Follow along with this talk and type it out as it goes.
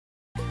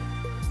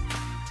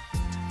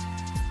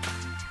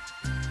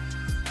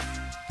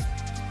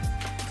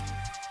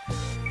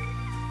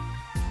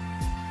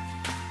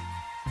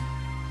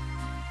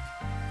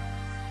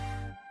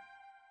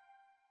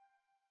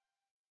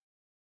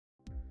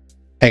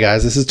Hey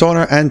guys, this is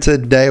Torno, and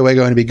today we're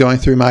going to be going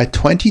through my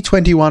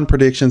 2021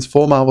 predictions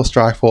for Marvel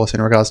Strike Force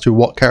in regards to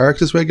what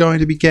characters we're going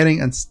to be getting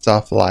and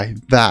stuff like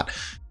that.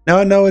 Now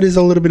I know it is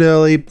a little bit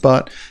early,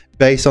 but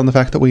based on the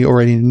fact that we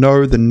already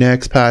know the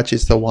next patch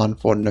is the one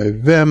for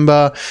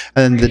November,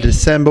 and then the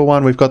December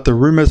one, we've got the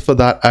rumors for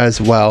that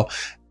as well.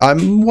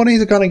 I'm wanting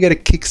to kind of get a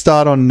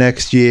kickstart on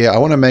next year. I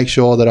want to make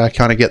sure that I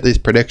kind of get these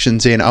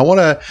predictions in. I want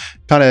to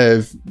kind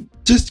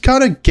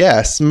of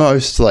guess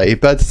mostly,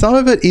 but some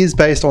of it is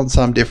based on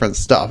some different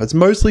stuff. It's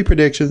mostly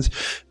predictions.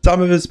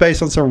 Some of it's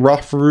based on some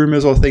rough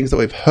rumors or things that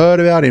we've heard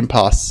about in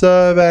past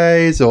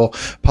surveys or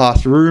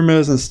past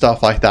rumors and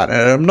stuff like that.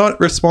 And I'm not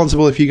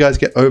responsible if you guys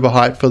get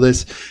overhyped for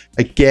this.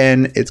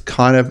 Again, it's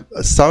kind of,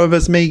 some of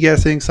it's me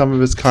guessing, some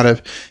of it's kind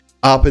of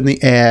up in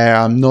the air.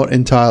 I'm not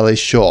entirely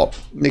sure.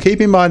 Now,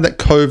 keep in mind that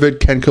COVID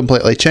can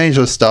completely change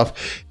this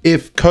stuff.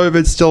 If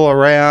COVID's still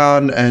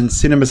around and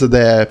cinemas are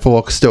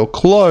therefore still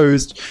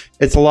closed,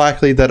 it's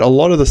likely that a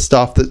lot of the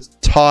stuff that's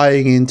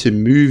tying into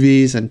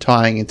movies and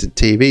tying into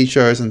TV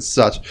shows and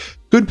such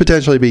could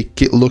potentially be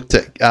looked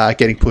at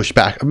getting pushed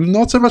back.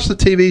 Not so much the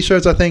TV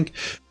shows, I think,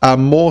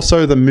 more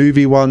so the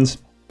movie ones,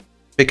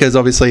 because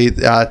obviously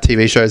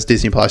TV shows,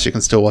 Disney Plus, you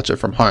can still watch it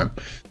from home.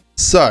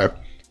 So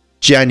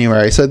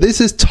January. So this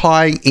is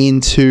tying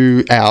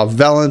into our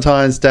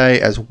Valentine's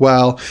Day as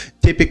well.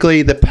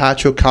 Typically the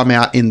patch will come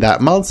out in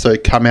that month, so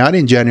it come out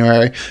in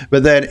January,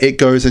 but then it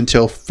goes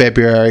until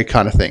February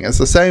kind of thing. It's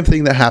the same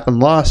thing that happened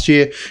last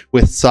year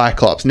with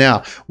Cyclops.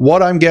 Now,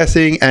 what I'm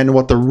guessing and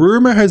what the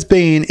rumor has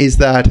been is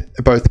that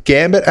both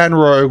Gambit and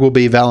Rogue will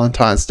be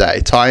Valentine's Day,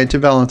 tie into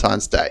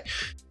Valentine's Day.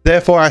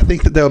 Therefore, I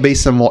think that there will be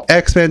some more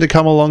X-Men to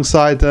come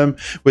alongside them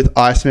with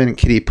Iceman and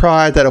Kitty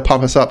Pryde. That'll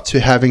pump us up to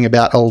having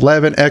about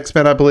 11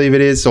 X-Men, I believe it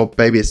is, or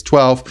maybe it's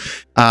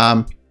 12.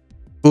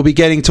 We'll be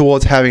getting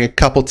towards having a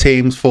couple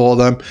teams for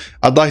them.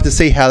 I'd like to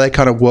see how they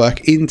kind of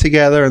work in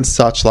together and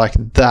such like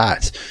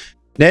that.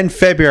 Then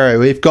February,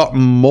 we've got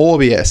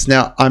Morbius.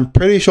 Now, I'm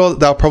pretty sure that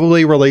they'll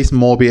probably release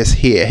Morbius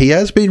here. He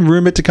has been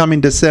rumored to come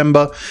in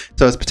December,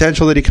 so it's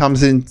potential that he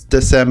comes in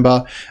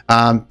December.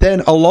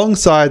 Then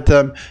alongside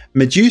them,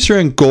 Medusa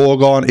and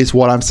Gorgon is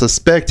what I'm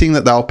suspecting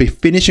that they'll be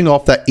finishing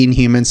off that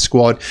Inhuman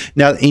squad.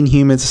 Now, the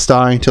Inhumans are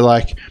starting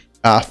to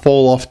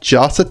fall off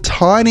just a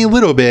tiny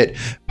little bit,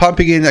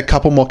 pumping in a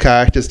couple more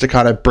characters to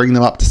kind of bring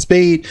them up to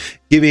speed,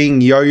 giving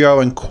Yo-Yo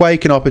and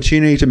Quake an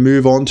opportunity to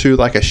move on to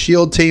like a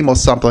S.H.I.E.L.D. team or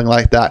something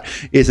like that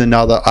is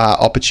another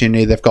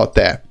opportunity they've got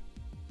there.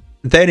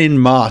 Then in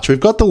March, we've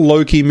got the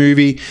Loki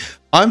movie.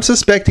 I'm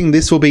suspecting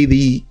this will be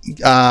the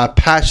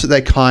patch that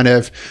they kind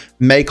of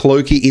make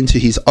Loki into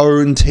his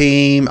own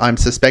team. I'm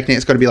suspecting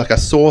it's going to be like a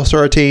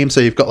sorcerer team. So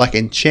you've got like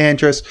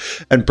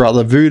Enchantress and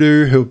Brother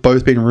Voodoo, who have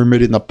both been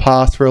rumored in the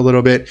past for a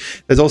little bit.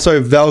 There's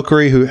also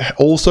Valkyrie, who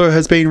also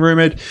has been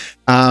rumored.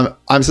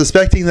 I'm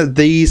suspecting that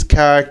these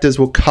characters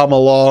will come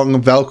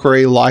along.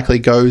 Valkyrie likely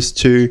goes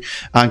to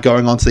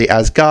going on to the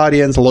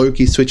Asgardians.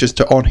 Loki switches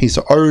to on his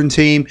own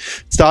team,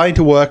 starting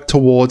to work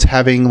towards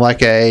having like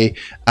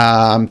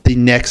the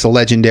next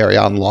legendary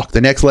unlock.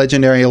 The next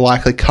legendary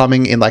likely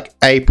coming in like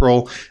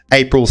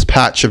April's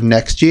patch of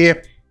next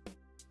year,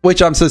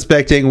 which I'm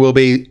suspecting will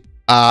be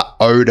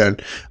Odin.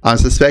 I'm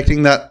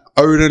suspecting that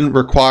Odin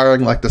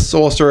requiring like the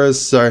sorcerers,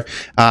 so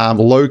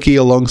Loki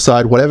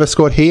alongside whatever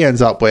squad he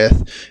ends up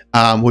with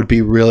would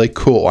be really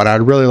cool, and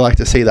I'd really like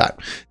to see that.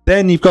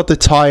 Then you've got the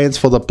tie-ins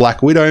for the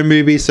Black Widow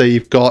movie, so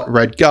you've got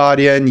Red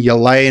Guardian,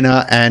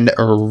 Yelena, and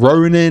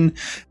Ronin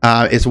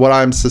is what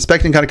I'm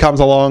suspecting kind of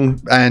comes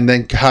along, and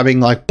then having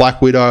like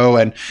Black Widow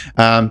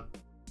and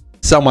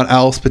someone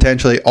else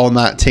potentially on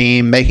that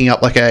team, making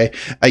up like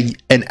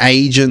an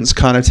agents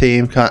kind of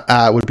team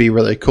would be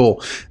really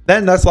cool.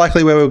 Then that's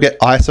likely where we'll get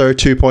ISO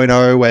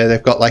 2.0, where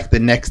they've got like the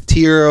next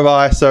tier of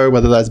ISO,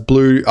 whether that's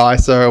blue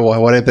ISO or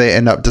whatever they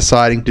end up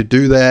deciding to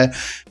do there,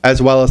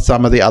 as well as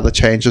some of the other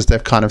changes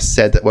they've kind of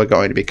said that we're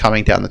going to be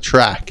coming down the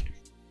track.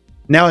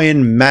 Now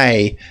in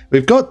May,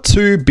 we've got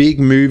two big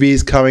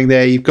movies coming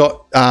there. You've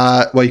got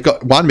you've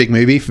got one big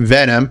movie,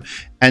 Venom,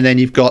 and then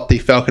you've got the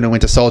Falcon and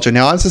Winter Soldier.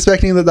 Now I'm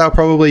suspecting that they'll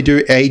probably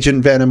do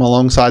Agent Venom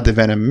alongside the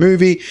Venom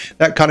movie.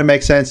 That kind of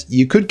makes sense.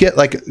 You could get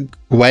like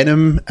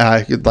Gwen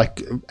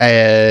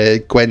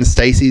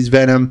Stacy's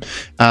Venom.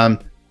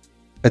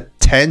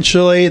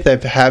 Potentially, they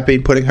have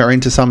been putting her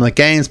into some of the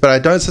games, but I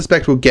don't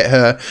suspect we'll get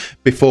her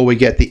before we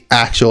get the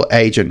actual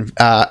Agent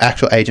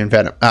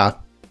Venom.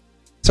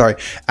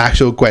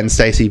 Actual Gwen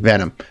Stacy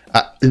Venom.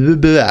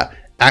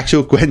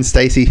 Actual Gwen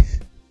Stacy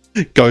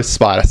Ghost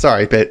Spider.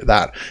 Sorry about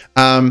that.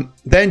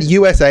 Then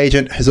US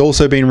Agent has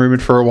also been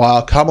rumored for a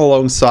while, come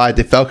alongside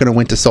the Falcon and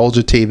Winter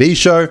Soldier TV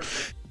show.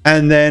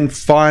 And then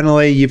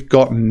finally, you've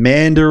got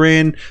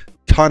Mandarin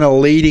kind of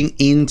leading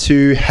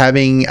into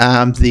having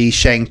the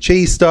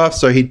Shang-Chi stuff.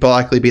 So he'd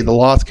likely be the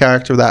last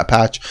character of that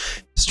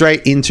patch.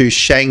 Straight into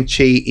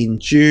Shang-Chi in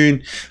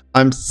June.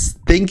 I'm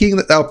thinking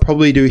that they'll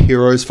probably do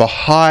Heroes for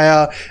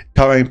Hire,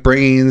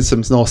 bringing in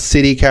some North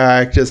City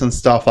characters and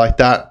stuff like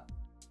that.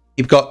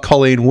 You've got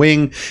Colleen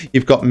Wing,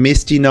 you've got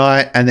Misty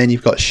Knight, and then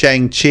you've got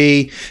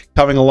Shang-Chi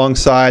coming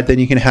alongside. Then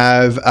you can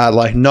have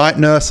like Night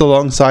Nurse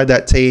alongside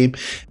that team.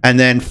 And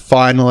then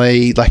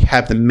finally like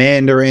have the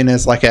Mandarin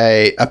as like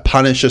a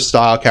Punisher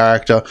style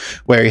character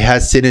where he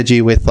has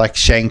synergy with like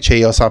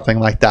Shang-Chi or something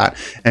like that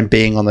and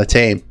being on the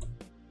team.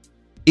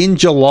 In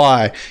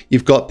July,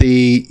 you've got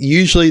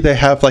usually they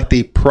have like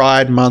the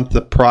Pride Month,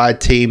 the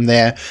Pride team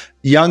there.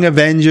 Young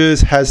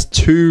Avengers has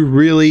two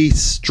really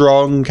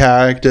strong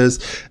characters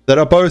that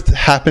are both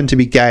happen to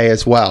be gay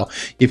as well.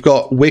 You've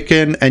got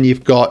Wiccan and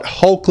you've got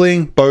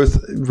Hulkling, both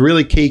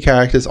really key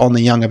characters on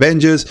the Young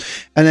Avengers.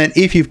 And then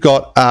if you've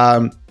got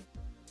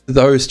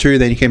those two,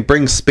 then you can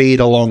bring Speed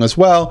along as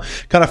well,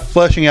 kind of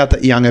fleshing out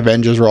that Young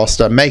Avengers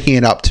roster, making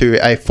it up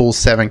to a full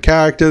 7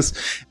 characters,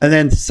 and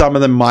then some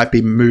of them might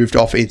be moved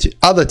off into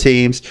other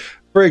teams.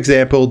 For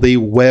example, the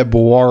Web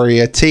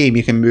Warrior team,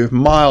 you can move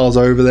Miles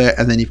over there,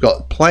 and then you've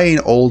got plain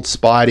old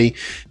Spidey.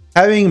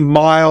 Having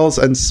Miles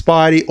and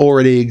Spidey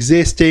already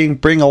existing,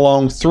 bring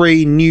along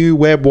 3 new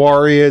Web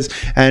Warriors,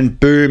 and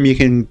boom, you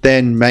can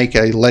then make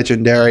a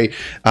legendary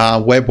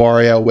Web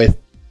Warrior with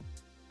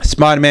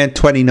Spider-Man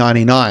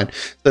 2099.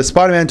 So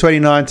Spider-Man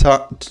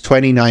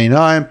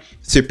 2099,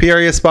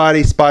 Superior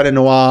Spidey,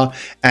 Spider-Noir,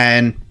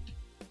 and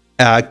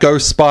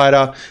Ghost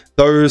Spider.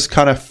 Those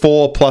kind of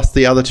 4 plus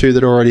the other 2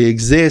 that already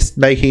exist,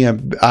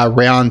 making a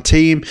round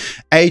team.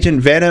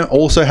 Agent Venom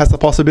also has the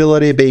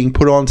possibility of being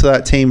put onto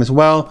that team as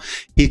well.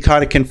 He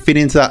kind of can fit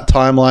into that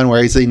timeline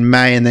where he's in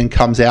May and then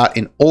comes out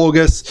in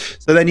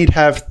August. So then you'd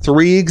have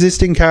 3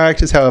 existing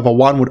characters. However,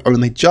 1 would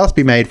only just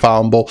be made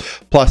farmable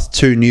plus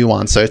 2 new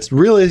ones. So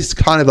it's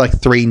kind of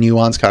like 3 new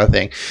ones kind of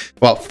thing.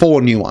 Well,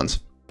 4 new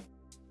ones.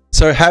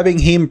 So having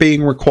him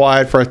being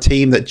required for a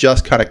team that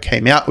just kind of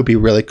came out would be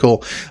really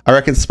cool. I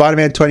reckon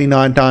Spider-Man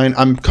 2099,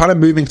 I'm kind of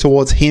moving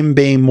towards him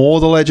being more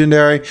the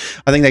legendary.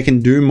 I think they can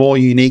do more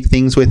unique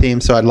things with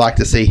him, so I'd like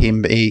to see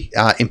him be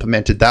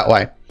implemented that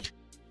way.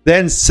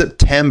 Then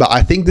September,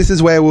 I think this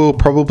is where we'll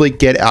probably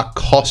get our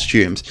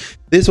costumes.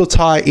 This will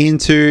tie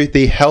into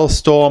the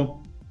Hellstrom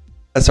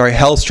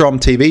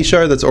TV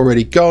show that's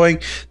already going.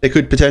 There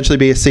could potentially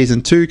be a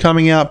season 2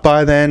 coming out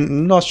by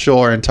then. Not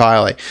sure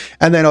entirely.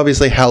 And then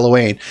obviously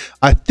Halloween.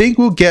 I think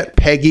we'll get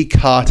Peggy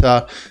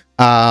Carter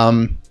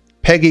as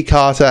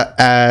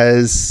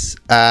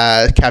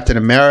Captain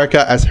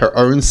America as her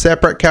own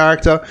separate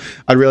character.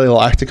 I'd really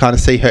like to kind of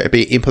see her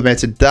be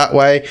implemented that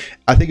way.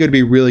 I think it would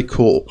be really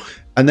cool.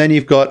 And then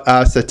you've got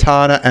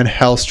Satana and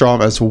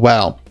Hellstrom as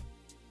well.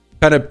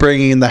 Kind of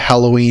bringing in the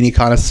Halloween-y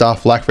kind of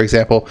stuff, like for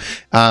example,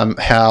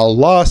 how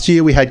last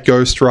year we had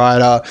Ghost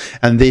Rider,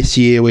 and this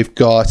year we've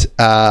got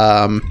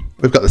the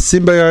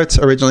symbiotes.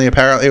 Originally,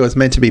 apparently, it was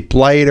meant to be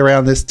Blade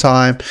around this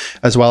time,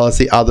 as well as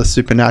the other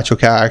supernatural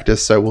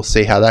characters. So we'll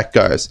see how that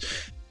goes.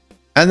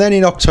 And then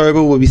in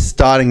October, we'll be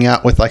starting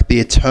out with like the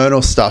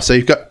Eternal stuff. So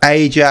you've got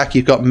Ajax,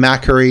 you've got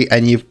Macquarie,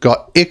 and you've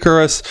got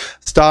Icarus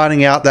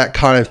starting out that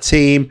kind of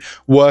team,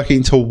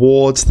 working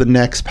towards the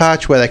next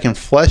patch where they can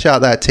flesh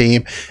out that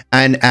team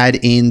and add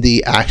in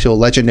the actual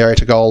legendary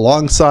to go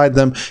alongside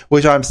them,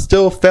 which I'm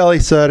still fairly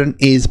certain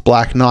is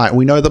Black Knight.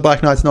 We know that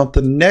Black Knight's not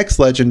the next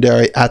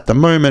legendary at the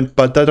moment,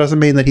 but that doesn't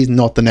mean that he's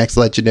not the next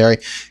legendary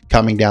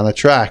coming down the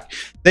track.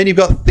 Then you've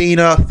got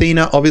Thena.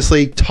 Thena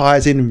obviously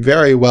ties in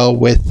very well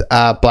with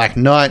Black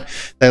Knight.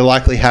 They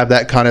likely have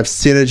that kind of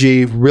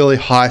synergy, really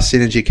high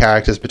synergy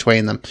characters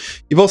between them.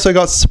 You've also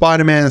got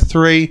Spider-Man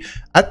 3.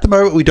 At the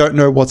moment, we don't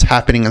know what's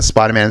happening in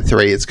Spider-Man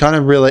 3. It's kind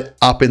of really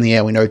up in the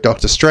air. We know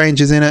Doctor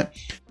Strange is in it.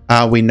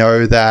 We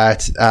know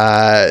that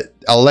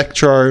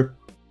Electro...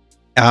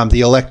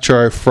 the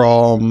Electro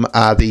from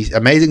the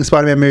Amazing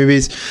Spider-Man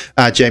movies,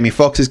 Jamie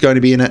Foxx is going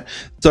to be in it.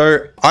 So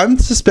I'm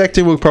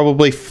suspecting we'll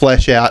probably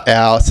flesh out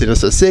our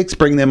Sinister Six,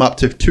 bring them up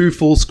to 2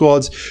 full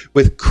squads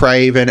with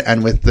Kraven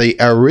and with the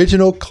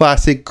original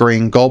classic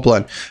Green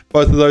Goblin.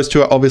 Both of those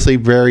 2 are obviously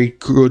very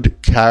good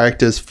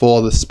characters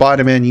for the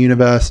Spider-Man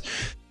universe.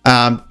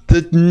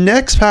 The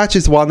next patch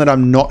is one that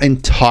I'm not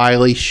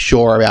entirely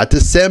sure about.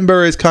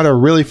 December is kind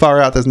of really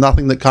far out. There's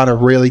nothing that kind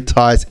of really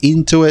ties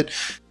into it.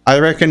 I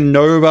reckon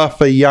Nova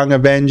for Young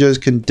Avengers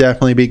can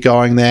definitely be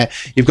going there.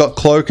 You've got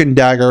Cloak and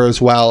Dagger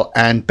as well,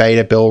 and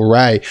Beta Bill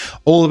Ray.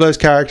 All of those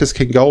characters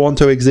can go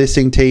onto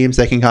existing teams.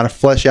 They can kind of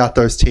flesh out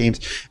those teams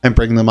and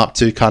bring them up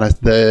to kind of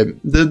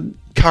the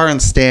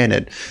current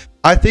standard.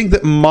 I think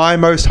that my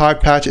most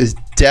hyped patch is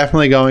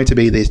definitely going to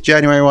be this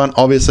January one.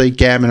 Obviously,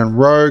 Gambit and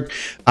Rogue.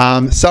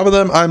 Some of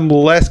them I'm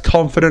less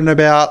confident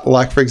about,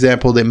 like, for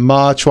example, the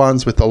March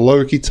ones with the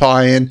Loki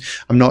tie-in.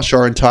 I'm not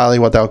sure entirely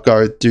what they'll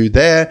go do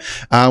there.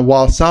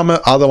 While some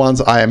other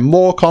ones I am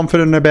more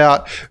confident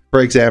about. For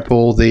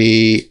example,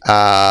 the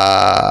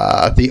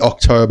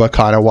October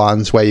kind of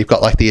ones where you've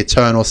got like the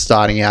Eternals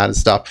starting out and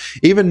stuff.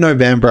 Even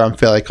November, I'm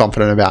fairly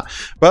confident about.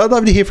 But I'd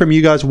love to hear from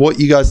you guys what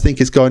you guys think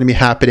is going to be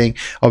happening.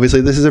 Obviously,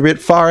 this is a bit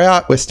far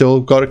out. We're still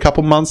got a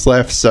couple months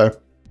left, so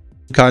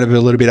kind of a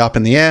little bit up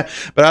in the air.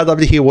 But I'd love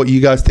to hear what you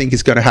guys think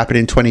is going to happen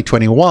in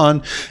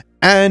 2021.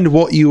 and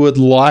what you would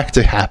like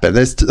to happen.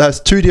 There's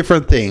two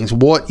different things,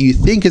 what you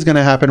think is going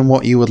to happen and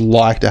what you would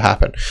like to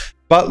happen.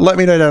 But let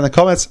me know down in the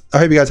comments. I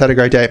hope you guys had a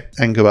great day,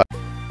 and goodbye.